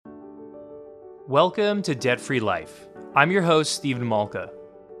Welcome to Debt Free Life. I'm your host, Stephen Malka,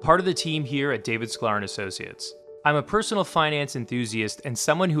 part of the team here at David Sklar Associates. I'm a personal finance enthusiast and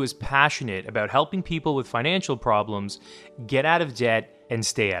someone who is passionate about helping people with financial problems get out of debt and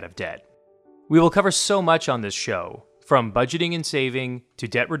stay out of debt. We will cover so much on this show, from budgeting and saving to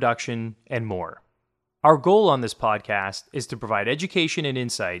debt reduction and more. Our goal on this podcast is to provide education and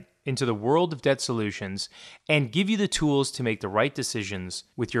insight into the world of debt solutions and give you the tools to make the right decisions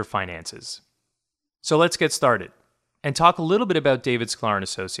with your finances. So let's get started and talk a little bit about David Sklar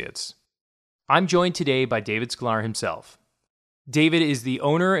Associates. I'm joined today by David Sklar himself. David is the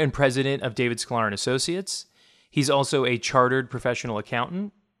owner and president of David Sklar Associates. He's also a chartered professional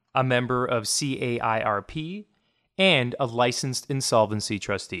accountant, a member of CAIRP, and a licensed insolvency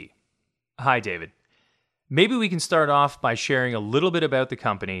trustee. Hi, David. Maybe we can start off by sharing a little bit about the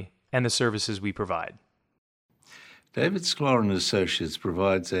company and the services we provide. David Sklar Associates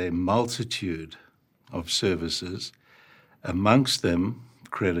provides a multitude of services, amongst them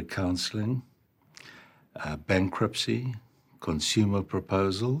credit counseling, bankruptcy, consumer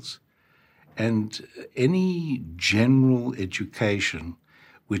proposals, and any general education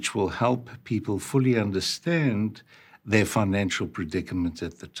which will help people fully understand their financial predicament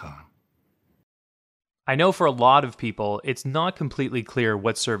at the time. I know for a lot of people, it's not completely clear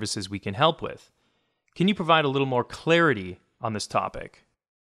what services we can help with. Can you provide a little more clarity on this topic?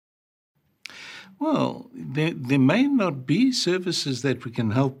 Well, there may not be services that we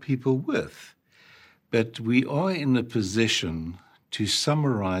can help people with, but we are in a position to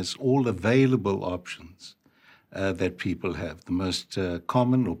summarize all available options that people have. The most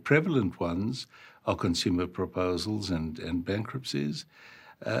common or prevalent ones are consumer proposals and bankruptcies,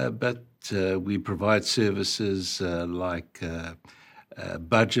 but we provide services like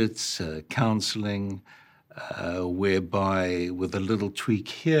budgets, counseling, whereby with a little tweak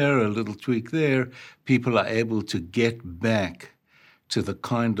here, a little tweak there, people are able to get back to the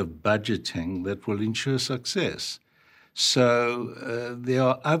kind of budgeting that will ensure success. So there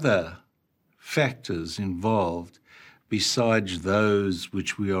are other factors involved besides those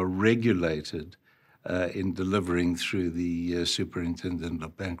which we are regulated in delivering through the Superintendent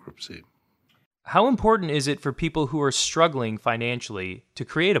of Bankruptcy. How important is it for people who are struggling financially to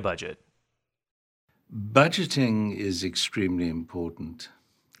create a budget? Budgeting is extremely important.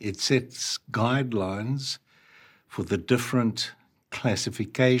 It sets guidelines for the different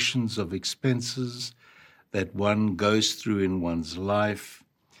classifications of expenses that one goes through in one's life.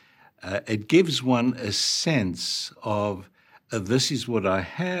 It gives one a sense of this is what I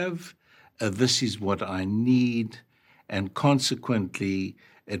have, this is what I need, and consequently,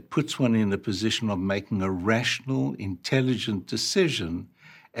 it puts one in a position of making a rational, intelligent decision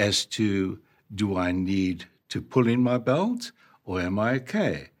as to, do I need to pull in my belt or am I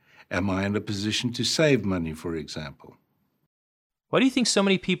okay? Am I in a position to save money, for example? Why do you think so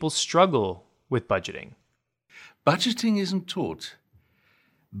many people struggle with budgeting? Budgeting isn't taught.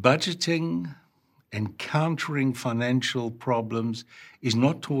 Budgeting and countering financial problems is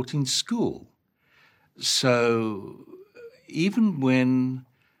not taught in school. So even when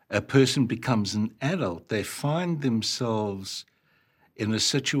a person becomes an adult, they find themselves in a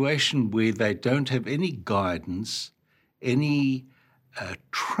situation where they don't have any guidance, any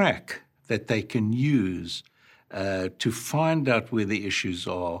track that they can use to find out where the issues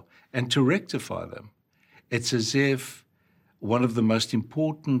are and to rectify them. It's as if one of the most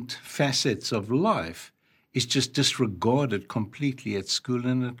important facets of life is just disregarded completely at school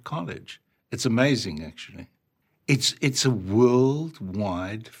and at college. It's amazing, actually. It's a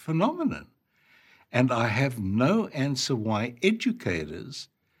worldwide phenomenon. And I have no answer why educators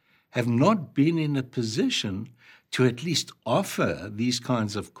have not been in a position to at least offer these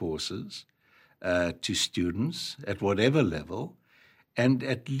kinds of courses to students at whatever level, and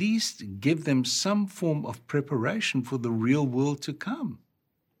at least give them some form of preparation for the real world to come.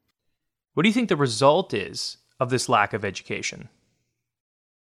 What do you think the result is of this lack of education?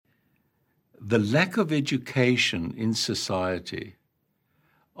 The lack of education in society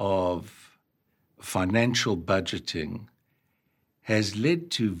of financial budgeting has led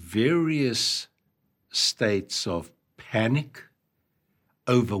to various states of panic,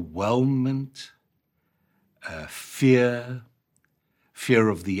 overwhelmment, fear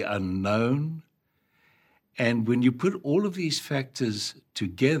of the unknown. And when you put all of these factors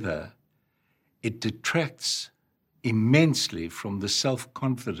together, it detracts immensely from the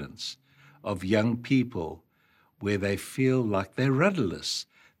self-confidence of young people where they feel like they're rudderless.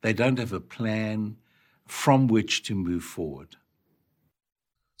 They don't have a plan from which to move forward.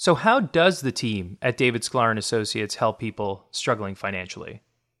 So how does the team at David Sklar Associates help people struggling financially?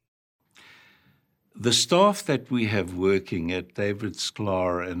 The staff that we have working at David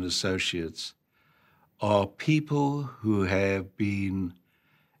Sklar and Associates are people who have been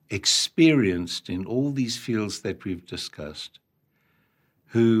experienced in all these fields that we've discussed,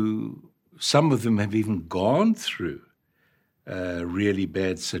 who some of them have even gone through really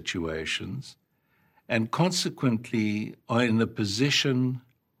bad situations, and consequently are in a position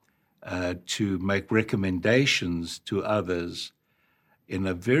to make recommendations to others in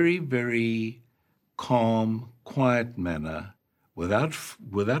a very, very calm, quiet manner without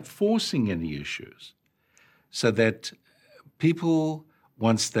forcing any issues, so that people,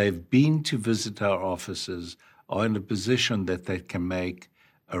 once they've been to visit our offices, are in a position that they can make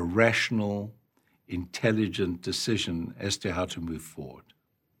a rational, intelligent decision as to how to move forward.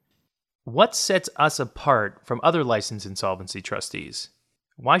 What sets us apart from other licensed insolvency trustees?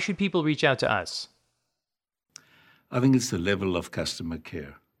 Why should people reach out to us? I think it's the level of customer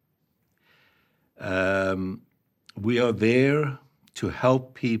care. We are there to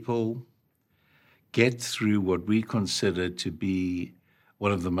help people get through what we consider to be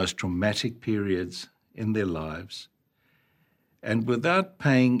one of the most traumatic periods in their lives. And without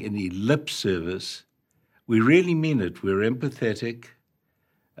paying any lip service, we really mean it. We're empathetic.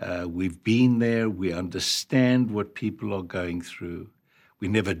 We've been there. We understand what people are going through. We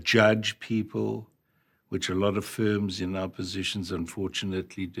never judge people, which a lot of firms in our positions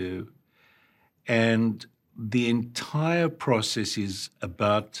unfortunately do. And the entire process is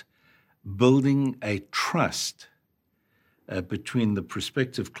about building a trust between the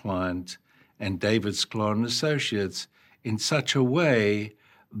prospective client and David Sklar Associates in such a way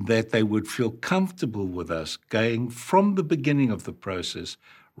that they would feel comfortable with us going from the beginning of the process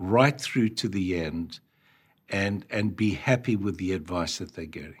right through to the end and be happy with the advice that they're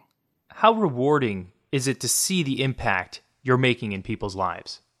getting. How rewarding is it to see the impact you're making in people's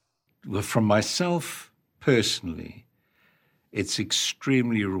lives? Well, from myself personally, it's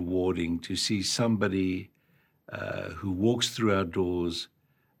extremely rewarding to see somebody who walks through our doors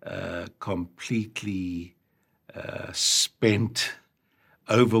completely spent,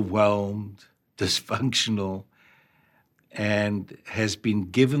 overwhelmed, dysfunctional, and has been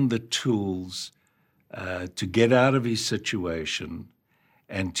given the tools to get out of his situation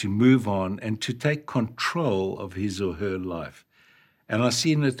and to move on and to take control of his or her life. And I've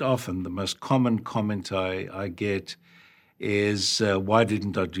seen it often. The most common comment I get is, why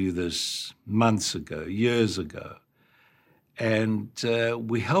didn't I do this months ago, years ago? And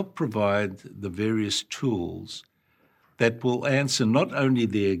we help provide the various tools that will answer not only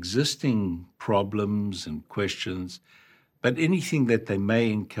their existing problems and questions, but anything that they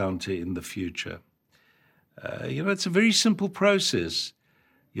may encounter in the future. It's a very simple process.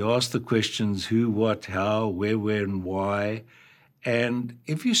 You ask the questions who, what, how, where, and why. And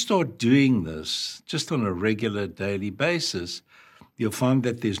if you start doing this just on a regular daily basis, you'll find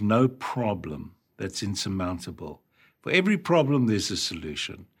that there's no problem that's insurmountable. For every problem, there's a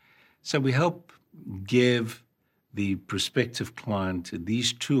solution. So we help give the prospective client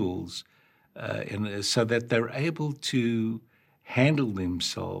these tools so that they're able to handle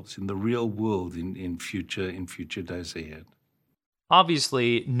themselves in the real world in future days ahead.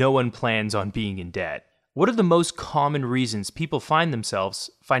 Obviously, no one plans on being in debt. What are the most common reasons people find themselves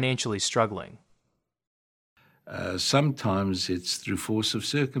financially struggling? Sometimes it's through force of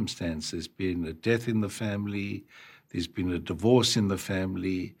circumstance. There's been a death in the family, there's been a divorce in the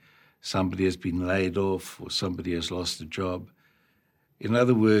family, somebody has been laid off, or somebody has lost a job. In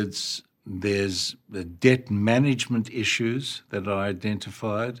other words, there's the debt management issues that are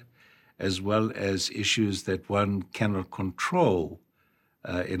identified, as well as issues that one cannot control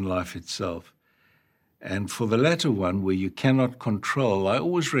in life itself. And for the latter one, where you cannot control, I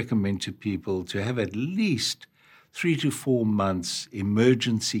always recommend to people to have at least 3 to 4 months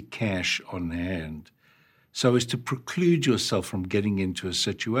emergency cash on hand, so as to preclude yourself from getting into a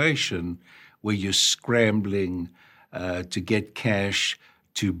situation where you're scrambling to get cash,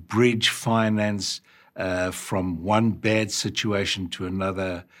 to bridge finance from one bad situation to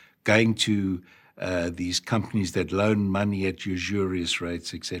another, going to these companies that loan money at usurious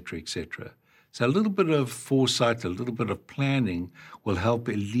rates, et cetera, et cetera. So a little bit of foresight, a little bit of planning will help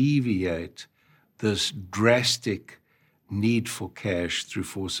alleviate this drastic need for cash through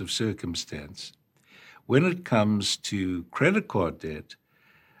force of circumstance. When it comes to credit card debt,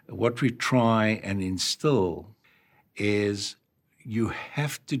 what we try and instill is you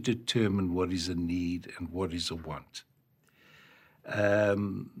have to determine what is a need and what is a want. I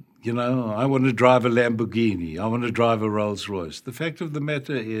want to drive a Lamborghini. I want to drive a Rolls Royce. The fact of the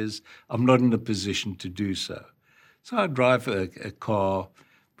matter is I'm not in a position to do so. So I drive a car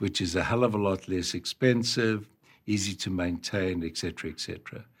which is a hell of a lot less expensive, easy to maintain, etc.,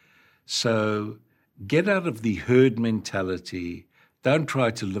 etc. So get out of the herd mentality. Don't try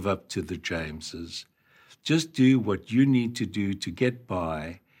to live up to the Jameses. Just do what you need to do to get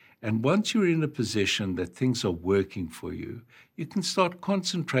by. And once you're in a position that things are working for you, you can start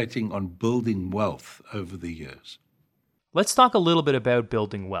concentrating on building wealth over the years. Let's talk a little bit about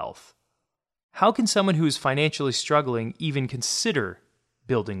building wealth. How can someone who is financially struggling even consider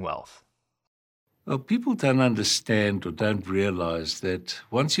building wealth? Well, people don't understand or don't realize that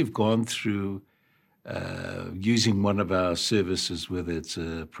once you've gone through using one of our services, whether it's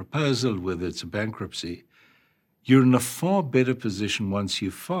a proposal, whether it's a bankruptcy, you're in a far better position once you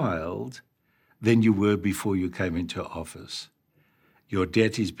filed than you were before you came into office. Your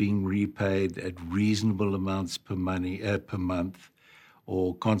debt is being repaid at reasonable amounts per month,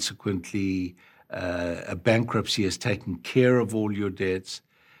 or consequently, a bankruptcy has taken care of all your debts.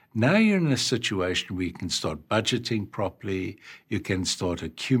 Now you're in a situation where you can start budgeting properly, you can start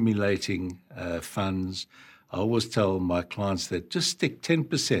accumulating funds. I always tell my clients that just stick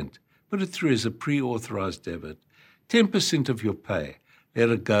 10%, put it through as a pre-authorized debit, 10% of your pay, let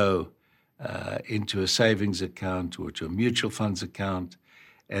it go into a savings account or to a mutual funds account,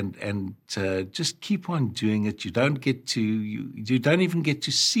 and just keep on doing it. You don't even get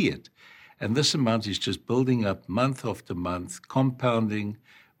to see it. And this amount is just building up month after month, compounding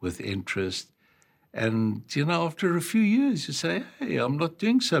with interest. And, after a few years, you say, hey, I'm not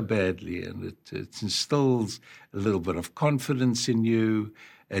doing so badly. And it instills a little bit of confidence in you.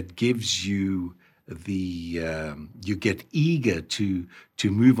 It gives you you get eager to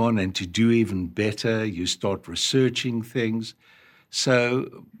move on and to do even better. You start researching things.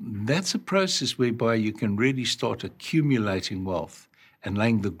 So that's a process whereby you can really start accumulating wealth and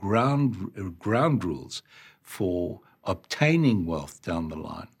laying the ground rules for obtaining wealth down the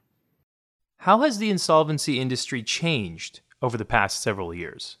line. How has the insolvency industry changed over the past several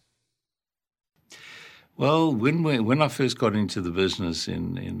years? Well, when I first got into the business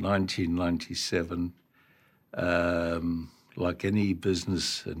in 1997, like any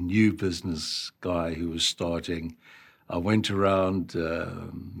a new business guy who was starting, I went around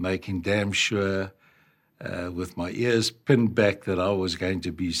making damn sure with my ears pinned back that I was going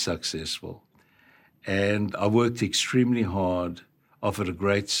to be successful. And I worked extremely hard, offered a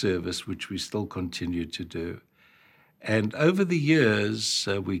great service, which we still continue to do. And over the years,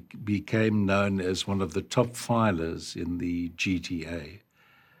 we became known as one of the top filers in the GTA.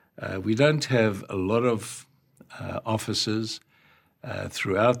 We don't have a lot of offices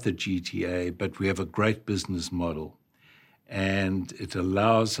throughout the GTA, but we have a great business model. And it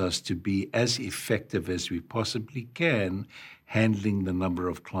allows us to be as effective as we possibly can handling the number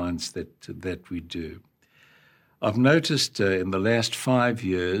of clients that we do. I've noticed in the last 5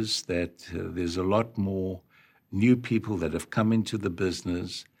 years that there's a lot more new people that have come into the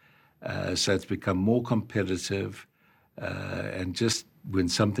business, so it's become more competitive. And just when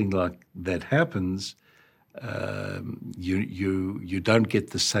something like that happens, you don't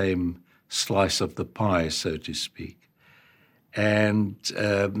get the same slice of the pie, so to speak. And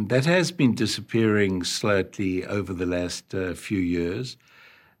that has been disappearing slightly over the last few years.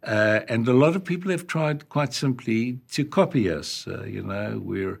 And a lot of people have tried quite simply to copy us.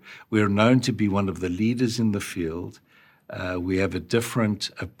 We're known to be one of the leaders in the field. We have a different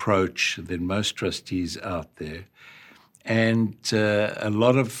approach than most trustees out there. And a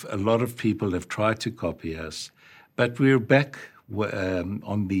lot of people have tried to copy us, but we're back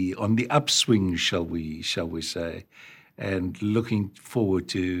on the upswing, shall we say, and looking forward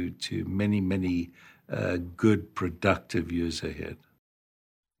to many good, productive years ahead.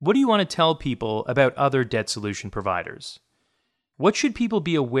 What do you want to tell people about other debt solution providers? What should people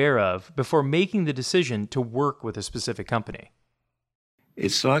be aware of before making the decision to work with a specific company?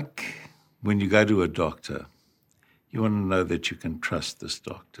 It's like when you go to a doctor. You want to know that you can trust this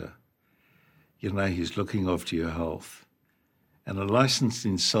doctor. He's looking after your health. And a licensed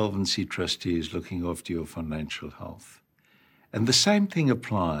insolvency trustee is looking after your financial health. And the same thing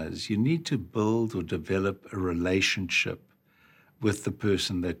applies. You need to build or develop a relationship with the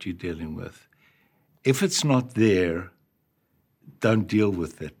person that you're dealing with. If it's not there, don't deal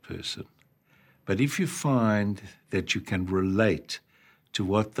with that person. But if you find that you can relate to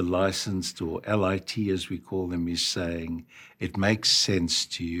what the licensed or LIT, as we call them, is saying, it makes sense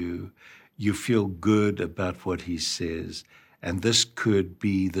to you, you feel good about what he says, and this could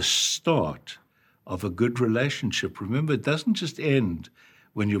be the start of a good relationship. Remember, it doesn't just end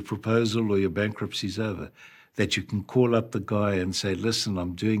when your proposal or your bankruptcy is over, that you can call up the guy and say, listen,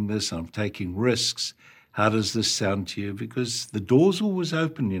 I'm doing this, I'm taking risks. How does this sound to you? Because the door's always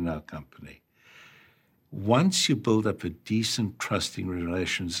open in our company. Once you build up a decent, trusting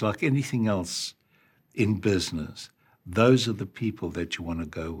relations, like anything else in business, those are the people that you want to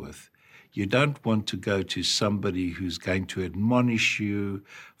go with. You don't want to go to somebody who's going to admonish you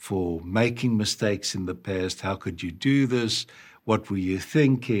for making mistakes in the past. How could you do this? What were you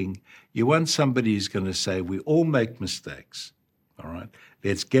thinking? You want somebody who's going to say, we all make mistakes, all right?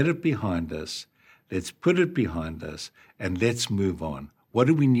 Let's get it behind us. Let's put it behind us, and let's move on. What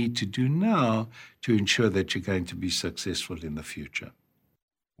do we need to do now to ensure that you're going to be successful in the future?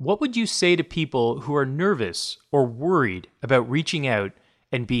 What would you say to people who are nervous or worried about reaching out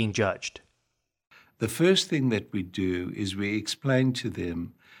and being judged? The first thing that we do is we explain to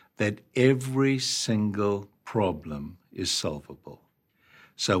them that every single problem is solvable.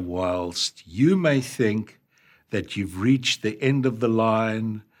 So whilst you may think that you've reached the end of the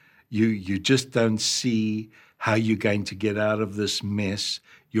line, you just don't see how you're going to get out of this mess,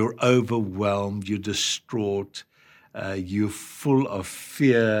 you're overwhelmed, you're distraught, you're full of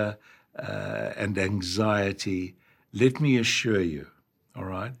fear and anxiety, let me assure you, all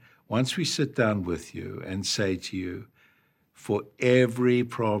right, once we sit down with you and say to you, for every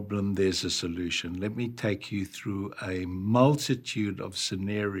problem, there's a solution. Let me take you through a multitude of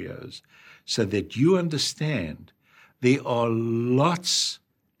scenarios so that you understand there are lots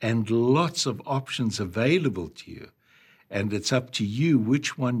and lots of options available to you. And it's up to you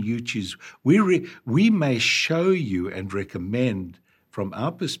which one you choose. We may show you and recommend from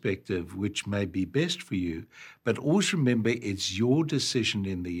our perspective which may be best for you, but always remember it's your decision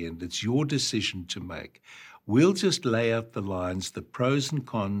in the end. It's your decision to make. We'll just lay out the lines, the pros and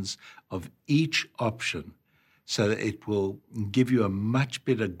cons of each option, so that it will give you a much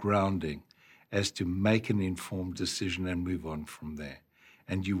better grounding as to make an informed decision and move on from there.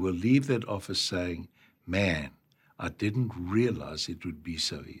 And you will leave that office saying, man, I didn't realize it would be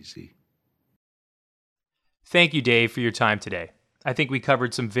so easy. Thank you, Dave, for your time today. I think we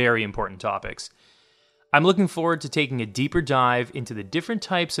covered some very important topics. I'm looking forward to taking a deeper dive into the different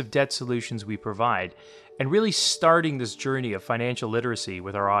types of debt solutions we provide and really starting this journey of financial literacy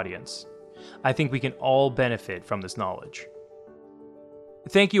with our audience. I think we can all benefit from this knowledge.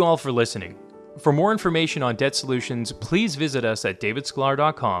 Thank you all for listening. For more information on debt solutions, please visit us at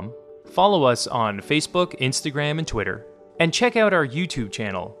davidsklar.com, follow us on Facebook, Instagram, and Twitter, and check out our YouTube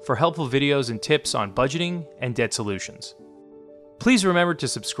channel for helpful videos and tips on budgeting and debt solutions. Please remember to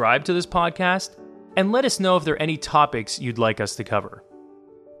subscribe to this podcast and let us know if there are any topics you'd like us to cover.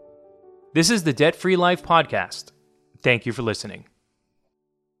 This is the Debt Free Life Podcast. Thank you for listening.